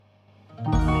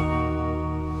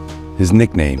His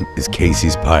nickname is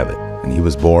Casey's Pilot, and he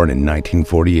was born in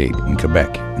 1948 in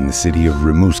Quebec in the city of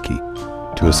Rimouski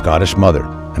to a Scottish mother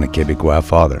and a Quebecois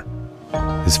father.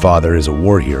 His father is a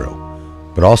war hero,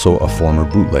 but also a former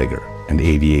bootlegger and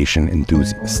aviation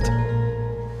enthusiast.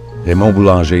 Raymond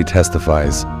Boulanger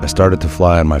testifies, "I started to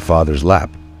fly on my father's lap.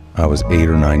 I was 8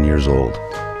 or 9 years old."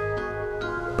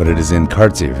 But it is in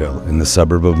Cartierville, in the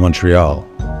suburb of Montreal,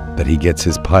 that he gets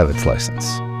his pilot's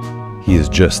license. He is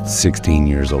just 16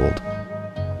 years old.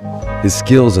 His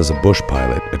skills as a bush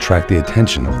pilot attract the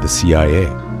attention of the CIA.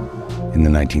 In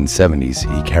the 1970s,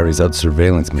 he carries out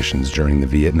surveillance missions during the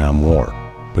Vietnam War,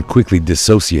 but quickly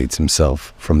dissociates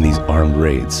himself from these armed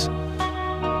raids.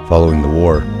 Following the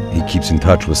war, he keeps in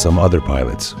touch with some other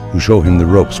pilots who show him the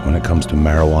ropes when it comes to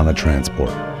marijuana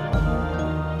transport.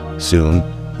 Soon,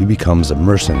 he becomes a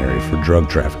mercenary for drug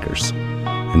traffickers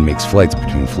and makes flights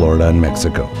between Florida and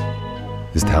Mexico.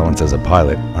 His talents as a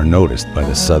pilot are noticed by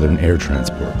the Southern Air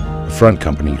Transport, a front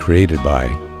company created by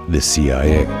the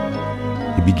CIA.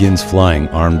 He begins flying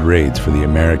armed raids for the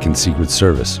American Secret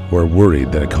Service, who are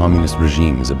worried that a communist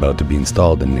regime is about to be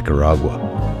installed in Nicaragua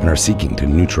and are seeking to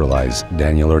neutralize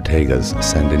Daniel Ortega's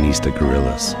Sandinista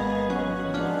guerrillas.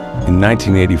 In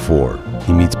 1984,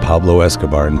 he meets Pablo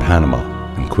Escobar in Panama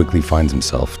and quickly finds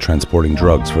himself transporting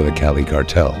drugs for the Cali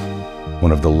cartel,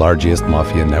 one of the largest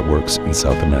mafia networks in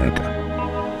South America.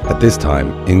 At this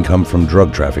time, income from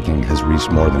drug trafficking has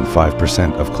reached more than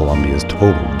 5% of Colombia's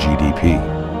total GDP.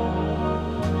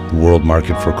 The world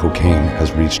market for cocaine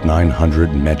has reached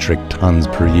 900 metric tons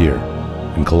per year,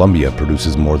 and Colombia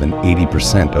produces more than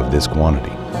 80% of this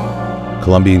quantity.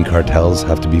 Colombian cartels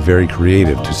have to be very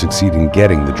creative to succeed in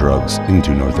getting the drugs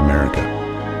into North America.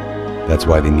 That's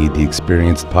why they need the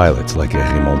experienced pilots like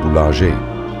Raymond Boulanger,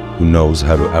 who knows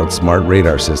how to outsmart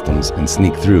radar systems and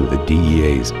sneak through the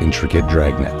DEA's intricate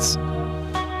dragnets.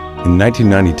 In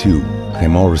 1992,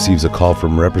 Raymond receives a call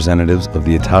from representatives of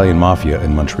the Italian mafia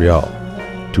in Montreal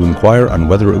to inquire on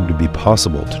whether it would be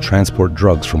possible to transport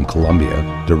drugs from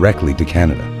Colombia directly to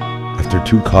Canada. After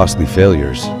 2 costly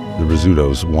failures, the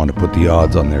Rizzutos want to put the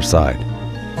odds on their side.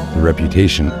 The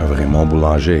reputation of Raymond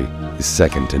Boulanger is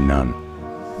second to none.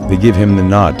 They give him the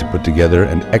nod to put together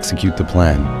and execute the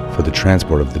plan for the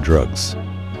transport of the drugs.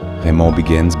 Raymond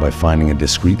begins by finding a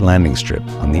discreet landing strip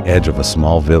on the edge of a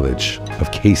small village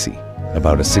of Casey,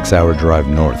 about a 6-hour drive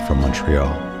north from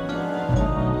Montreal.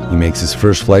 He makes his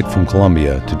first flight from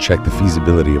Colombia to check the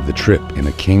feasibility of the trip in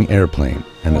a King airplane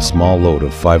and a small load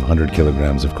of 500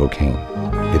 kilograms of cocaine.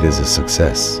 It is a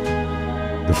success.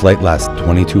 The flight lasts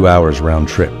 22 hours round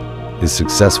trip, is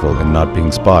successful in not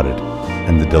being spotted,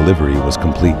 and the delivery was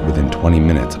complete within 20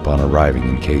 minutes upon arriving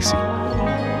in Casey.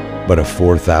 But a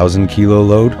 4,000-kilo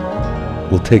load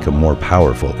will take a more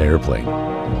powerful airplane.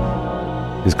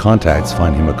 His contacts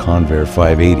find him a Convair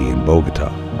 580 in Bogota.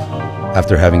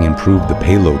 After having improved the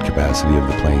payload capacity of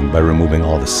the plane by removing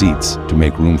all the seats to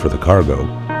make room for the cargo,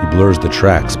 he blurs the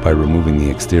tracks by removing the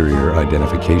exterior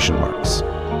identification marks.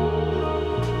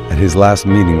 At his last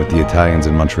meeting with the Italians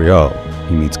in Montreal,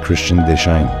 he meets Christian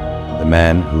Deschaines, the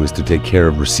man who is to take care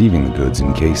of receiving the goods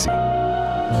in Casey.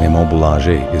 Raymond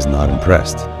Boulanger is not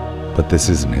impressed, but this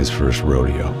isn't his first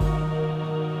rodeo.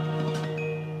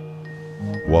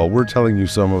 While we're telling you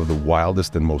some of the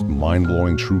wildest and most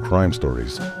mind-blowing true crime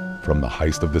stories, from the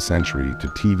heist of the century to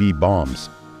TV bombs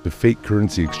to fake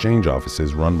currency exchange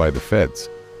offices run by the feds,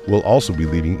 we'll also be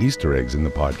leaving Easter eggs in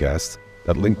the podcast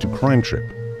that link to Crime Trip,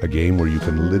 a game where you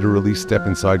can literally step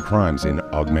inside crimes in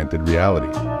augmented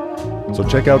reality. So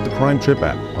check out the Crime Trip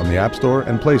app on the App Store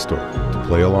and Play Store to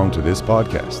play along to this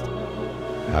podcast.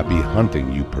 Happy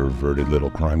hunting, you perverted little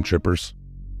crime trippers.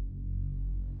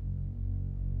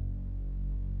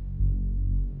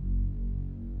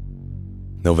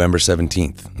 November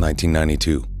 17th,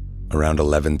 1992, around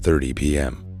 11:30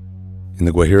 p.m. In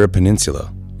the Guajira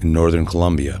Peninsula, in northern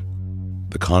Colombia,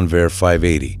 the Convair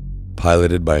 580,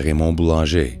 piloted by Raymond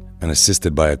Boulanger and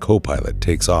assisted by a co-pilot,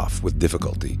 takes off with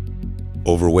difficulty.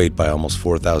 Overweight by almost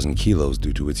 4,000 kilos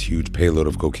due to its huge payload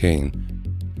of cocaine,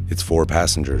 its 4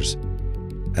 passengers,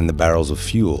 and the barrels of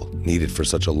fuel needed for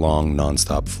such a long,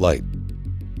 non-stop flight.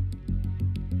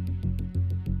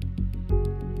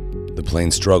 The plane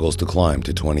struggles to climb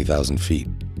to 20,000 feet.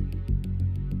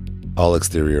 All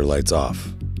exterior lights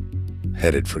off,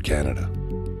 headed for Canada.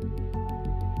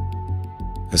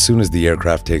 As soon as the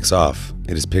aircraft takes off,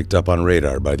 it is picked up on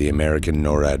radar by the American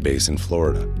NORAD base in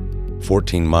Florida,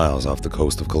 14 miles off the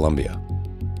coast of Colombia.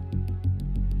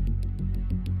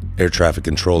 Air traffic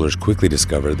controllers quickly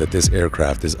discover that this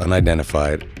aircraft is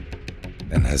unidentified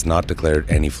and has not declared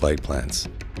any flight plans.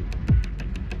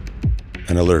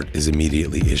 An alert is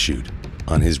immediately issued.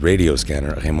 On his radio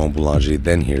scanner, Raymond Boulanger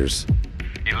then hears,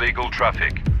 "Illegal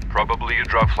traffic, probably a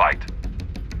drug flight."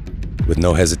 With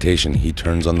no hesitation, he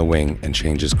turns on the wing and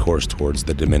changes course towards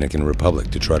the Dominican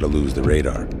Republic to try to lose the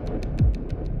radar.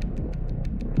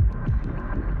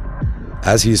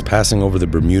 As he is passing over the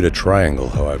Bermuda Triangle,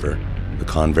 however, the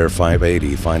Convair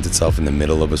 580 finds itself in the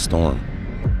middle of a storm.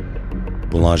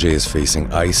 Boulanger is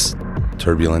facing ice,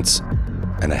 turbulence,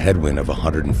 and a headwind of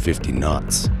 150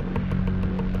 knots.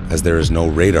 As there is no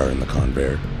radar in the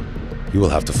Convair, he will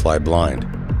have to fly blind,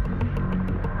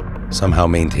 somehow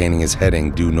maintaining his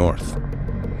heading due north.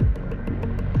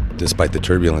 Despite the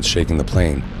turbulence shaking the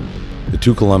plane, the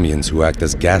two Colombians who act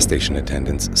as gas station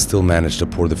attendants still manage to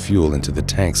pour the fuel into the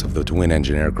tanks of the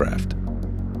twin-engine aircraft.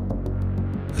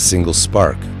 A single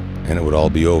spark, and it would all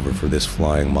be over for this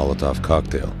flying Molotov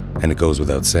cocktail, and it goes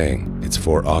without saying, it's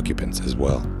 4 occupants as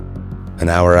well. An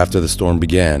hour after the storm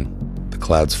began, the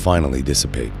clouds finally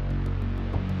dissipate.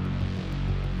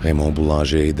 Raymond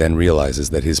Boulanger then realizes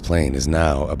that his plane is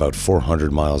now about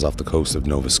 400 miles off the coast of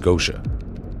Nova Scotia.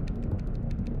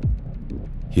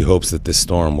 He hopes that this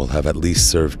storm will have at least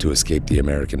served to escape the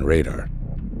American radar.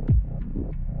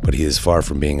 But he is far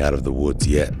from being out of the woods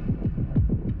yet.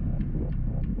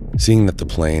 Seeing that the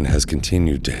plane has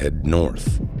continued to head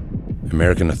north,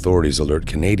 American authorities alert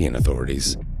Canadian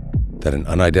authorities that an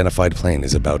unidentified plane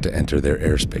is about to enter their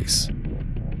airspace.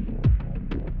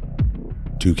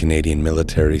 2 Canadian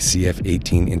military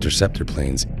CF-18 interceptor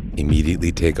planes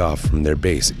immediately take off from their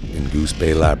base in Goose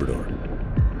Bay, Labrador.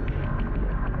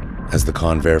 As the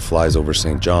Convair flies over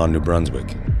St. John, New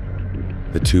Brunswick,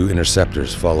 the 2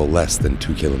 interceptors follow less than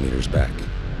 2 kilometers back.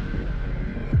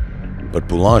 But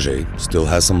Boulanger still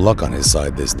has some luck on his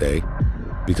side this day,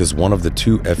 because one of the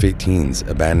 2 F-18s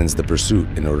abandons the pursuit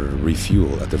in order to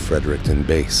refuel at the Fredericton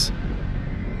base.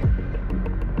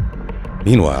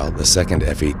 Meanwhile, the second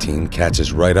F-18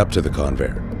 catches right up to the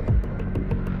Convair.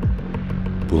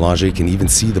 Boulanger can even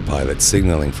see the pilot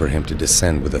signaling for him to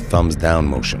descend with a thumbs down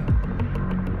motion.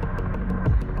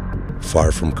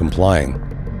 Far from complying,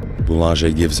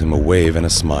 Boulanger gives him a wave and a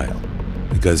smile,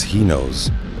 because he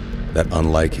knows that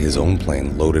unlike his own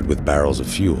plane loaded with barrels of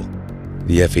fuel,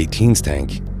 the F-18's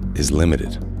tank is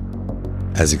limited.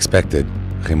 As expected,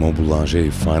 Raymond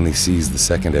Boulanger finally sees the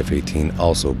second F-18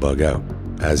 also bug out,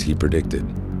 as he predicted,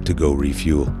 to go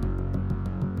refuel.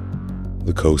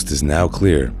 The coast is now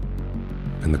clear,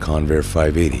 and the Convair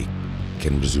 580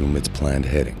 can resume its planned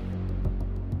heading.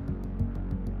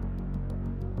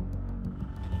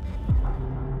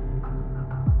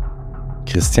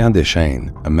 Christian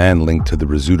Deschaines, a man linked to the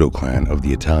Rizzuto clan of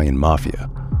the Italian mafia,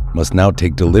 must now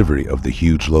take delivery of the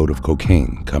huge load of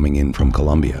cocaine coming in from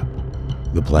Colombia.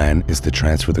 The plan is to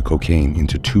transfer the cocaine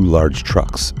into 2 large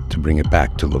trucks to bring it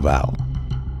back to Laval.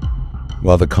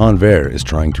 While the Convair is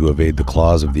trying to evade the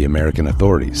claws of the American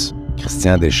authorities,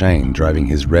 Christian Deschaines, driving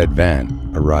his red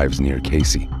van, arrives near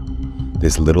Casey,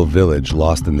 this little village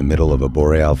lost in the middle of a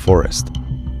boreal forest.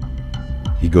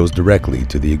 He goes directly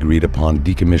to the agreed-upon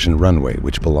decommissioned runway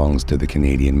which belongs to the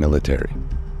Canadian military.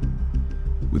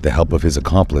 With the help of his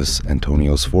accomplice,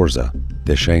 Antonio Sforza,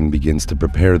 Deschaines begins to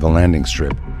prepare the landing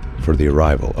strip for the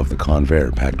arrival of the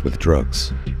Convair packed with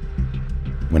drugs.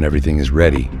 When everything is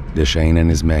ready, Deschaines and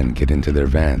his men get into their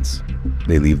vans.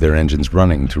 They leave their engines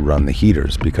running to run the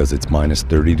heaters because it's minus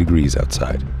 30 degrees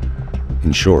outside.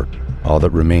 In short, all that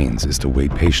remains is to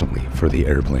wait patiently for the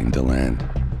airplane to land.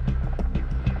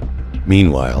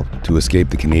 Meanwhile, to escape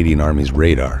the Canadian Army's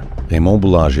radar, Raymond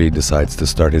Boulanger decides to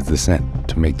start his descent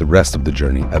to make the rest of the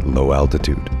journey at low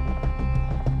altitude.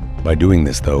 By doing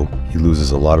this, though, he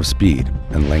loses a lot of speed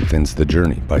and lengthens the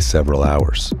journey by several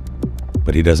hours.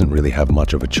 But he doesn't really have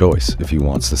much of a choice if he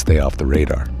wants to stay off the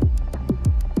radar.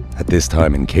 At this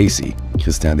time in Casey,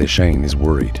 Christian Deschaines is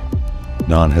worried.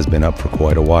 Dawn has been up for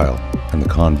quite a while, and the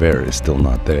Convair is still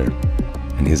not there,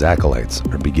 and his acolytes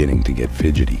are beginning to get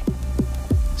fidgety.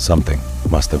 Something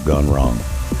must have gone wrong.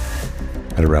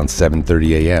 At around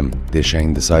 7:30 a.m.,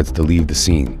 Deschaines decides to leave the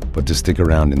scene, but to stick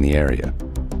around in the area.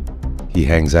 He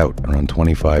hangs out around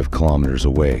 25 kilometers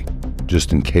away,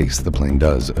 just in case the plane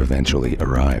does eventually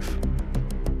arrive.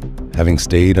 Having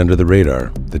stayed under the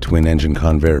radar, the twin-engine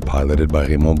Convair piloted by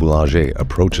Raymond Boulanger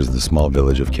approaches the small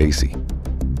village of Casey.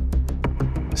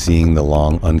 Seeing the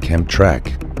long, unkempt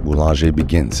track, Boulanger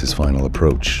begins his final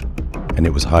approach, and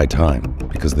it was high time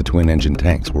because the twin-engine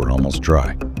tanks were almost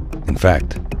dry. In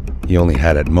fact, he only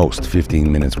had at most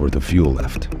 15 minutes worth of fuel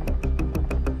left.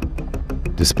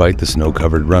 Despite the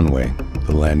snow-covered runway,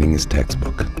 the landing is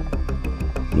textbook.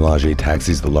 Boulanger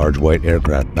taxis the large white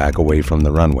aircraft back away from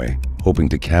the runway, hoping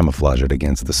to camouflage it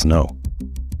against the snow.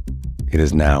 It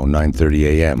is now 9:30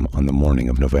 a.m. on the morning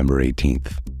of November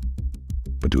 18th.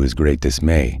 But to his great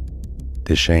dismay,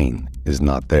 Deschênes is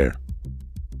not there.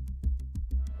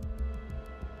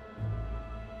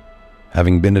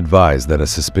 Having been advised that a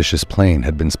suspicious plane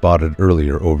had been spotted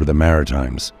earlier over the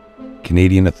Maritimes,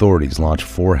 Canadian authorities launched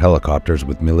 4 helicopters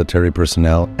with military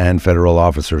personnel and federal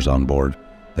officers on board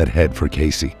that head for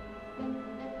Casey.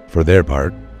 For their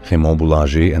part, Raymond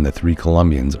Boulanger and the 3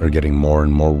 Colombians are getting more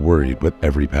and more worried with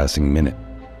every passing minute.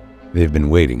 They've been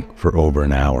waiting for over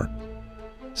an hour.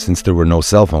 Since there were no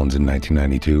cell phones in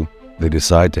 1992, they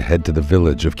decide to head to the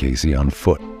village of Casey on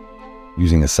foot.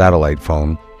 Using a satellite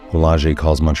phone, Boulanger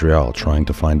calls Montreal trying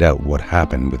to find out what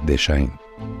happened with Deschênes,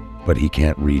 but he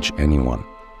can't reach anyone.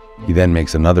 He then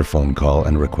makes another phone call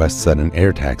and requests that an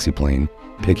air taxi plane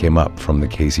pick him up from the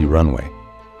Casey runway.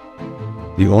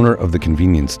 The owner of the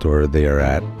convenience store they are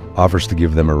at offers to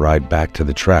give them a ride back to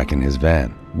the track in his van,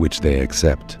 which they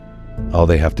accept. All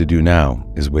they have to do now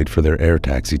is wait for their air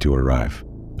taxi to arrive,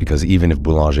 because even if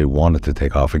Boulanger wanted to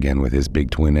take off again with his big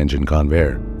twin-engine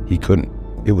Convair, he couldn't.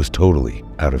 It was totally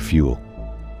out of fuel.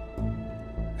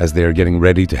 As they are getting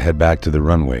ready to head back to the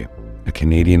runway, a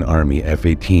Canadian Army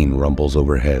F-18 rumbles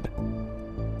overhead.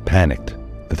 Panicked,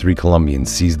 the 3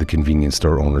 Colombians seize the convenience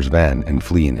store owner's van and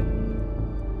flee in it.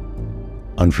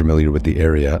 Unfamiliar with the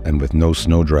area and with no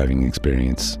snow driving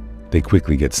experience, they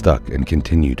quickly get stuck and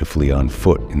continue to flee on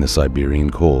foot in the Siberian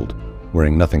cold,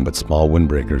 wearing nothing but small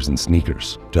windbreakers and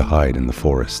sneakers to hide in the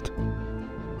forest.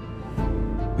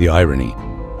 The irony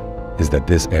is that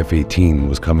this F-18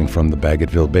 was coming from the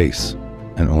Bagotville base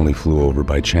and only flew over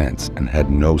by chance and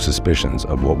had no suspicions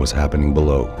of what was happening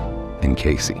below in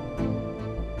Casey.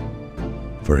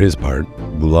 For his part,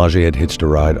 Boulanger had hitched a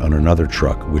ride on another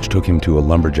truck which took him to a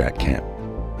lumberjack camp.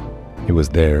 It was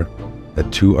there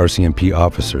that 2 RCMP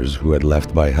officers who had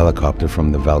left by helicopter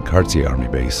from the Valcartier Army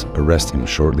Base arrest him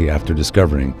shortly after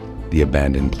discovering the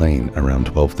abandoned plane around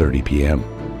 12:30 p.m.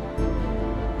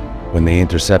 When they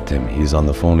intercept him, he is on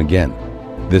the phone again,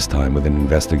 this time with an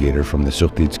investigator from the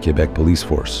Sûreté du Québec police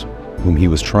force, whom he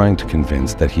was trying to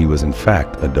convince that he was in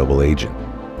fact a double agent.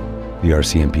 The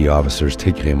RCMP officers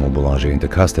take Raymond Boulanger into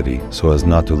custody so as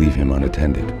not to leave him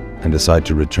unattended, and decide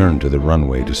to return to the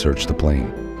runway to search the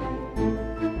plane.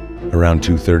 Around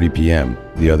 2:30 p.m.,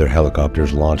 the other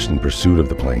helicopters launched in pursuit of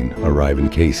the plane arrive in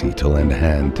Casey to lend a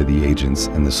hand to the agents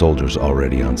and the soldiers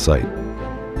already on site.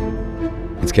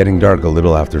 It's getting dark a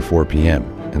little after 4 p.m.,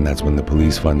 and that's when the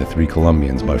police find the 3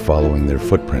 Colombians by following their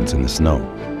footprints in the snow.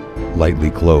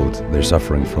 Lightly clothed, they're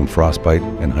suffering from frostbite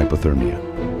and hypothermia.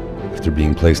 After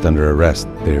being placed under arrest,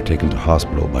 they are taken to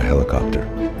hospital by helicopter.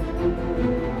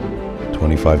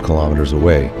 25 kilometers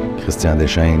away, Christian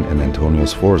Deschênes and Antonio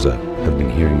Sforza have been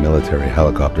hearing military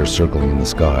helicopters circling in the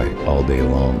sky all day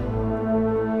long.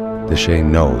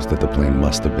 Deschênes knows that the plane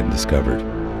must have been discovered,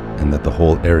 and that the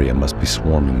whole area must be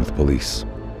swarming with police.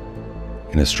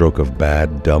 In a stroke of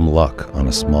bad, dumb luck on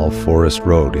a small forest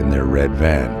road in their red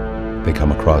van, they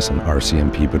come across an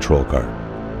RCMP patrol car.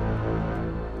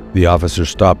 The officers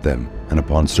stop them, and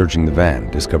upon searching the van,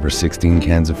 discover 16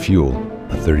 cans of fuel,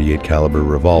 a .38 caliber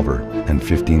revolver, and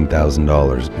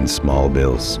 $15,000 in small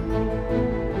bills.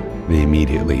 They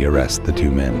immediately arrest the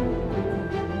 2 men.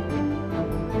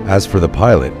 As for the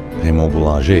pilot, Raymond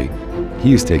Boulanger,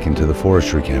 he is taken to the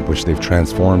forestry camp which they've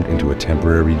transformed into a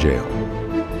temporary jail.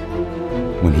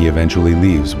 When he eventually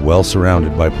leaves, well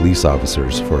surrounded by police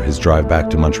officers for his drive back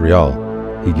to Montreal,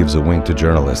 he gives a wink to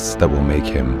journalists that will make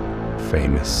him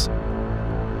famous.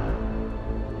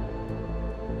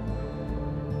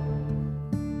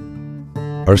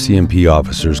 RCMP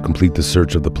officers complete the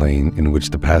search of the plane, in which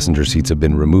the passenger seats have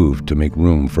been removed to make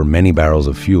room for many barrels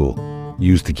of fuel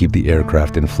used to keep the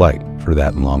aircraft in flight for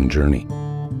that long journey.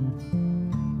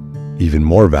 Even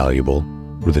more valuable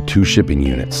were the 2 shipping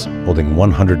units holding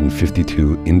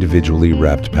 152 individually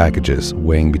wrapped packages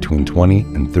weighing between 20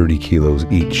 and 30 kilos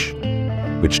each,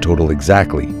 which total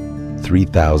exactly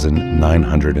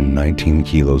 3,919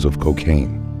 kilos of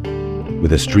cocaine,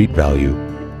 with a street value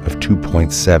of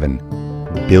 $2.7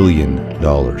 billion,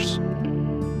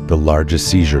 the largest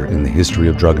seizure in the history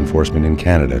of drug enforcement in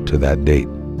Canada to that date.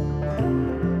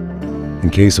 In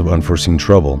case of unforeseen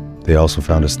trouble, they also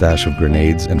found a stash of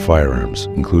grenades and firearms,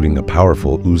 including a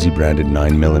powerful Uzi-branded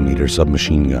 9mm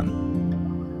submachine gun.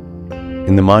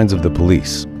 In the minds of the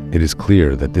police, it is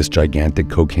clear that this gigantic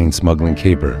cocaine smuggling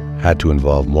caper had to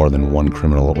involve more than one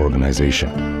criminal organization.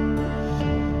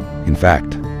 In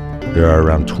fact, there are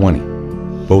around 20,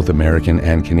 both American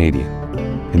and Canadian.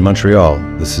 In Montreal,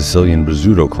 the Sicilian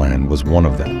Rizzuto clan was one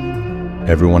of them.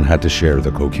 Everyone had to share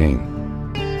the cocaine.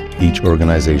 Each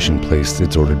organization placed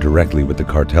its order directly with the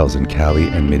cartels in Cali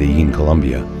and Medellin,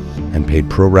 Colombia, and paid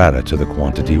pro rata to the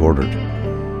quantity ordered.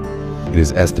 It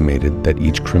is estimated that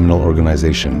each criminal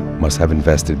organization must have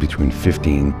invested between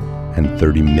 $15 and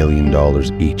 $30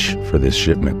 million each for this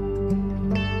shipment.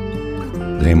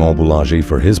 Raymond Boulanger,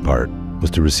 for his part,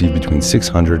 was to receive between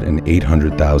 $600,000 and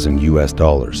 $800,000 US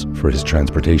for his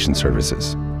transportation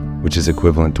services, which is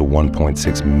equivalent to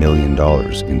 $1.6 million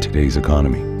in today's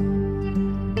economy.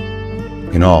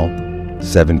 In all,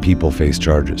 7 people faced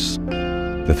charges.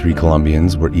 The 3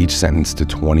 Colombians were each sentenced to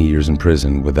 20 years in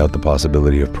prison without the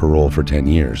possibility of parole for 10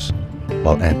 years,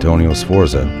 while Antonio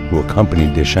Sforza, who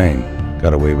accompanied Deschênes,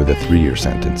 got away with a 3-year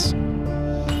sentence.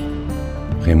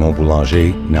 Raymond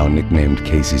Boulanger, now nicknamed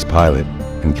Casey's pilot,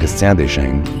 and Christian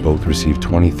Deschênes both received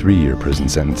 23-year prison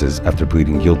sentences after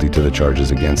pleading guilty to the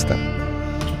charges against them,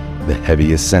 the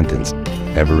heaviest sentence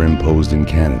ever imposed in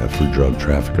Canada for drug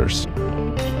traffickers.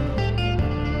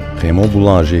 Raymond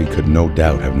Boulanger could no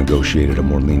doubt have negotiated a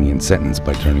more lenient sentence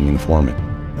by turning informant,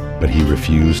 but he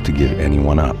refused to give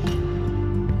anyone up.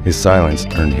 His silence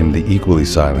earned him the equally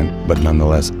silent, but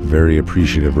nonetheless very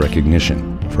appreciative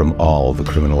recognition from all the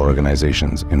criminal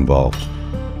organizations involved.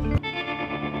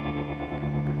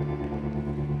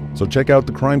 So check out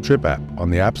the Crime Trip app on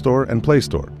the App Store and Play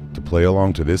Store to play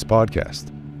along to this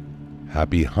podcast.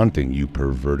 Happy hunting, you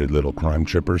perverted little crime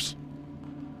trippers.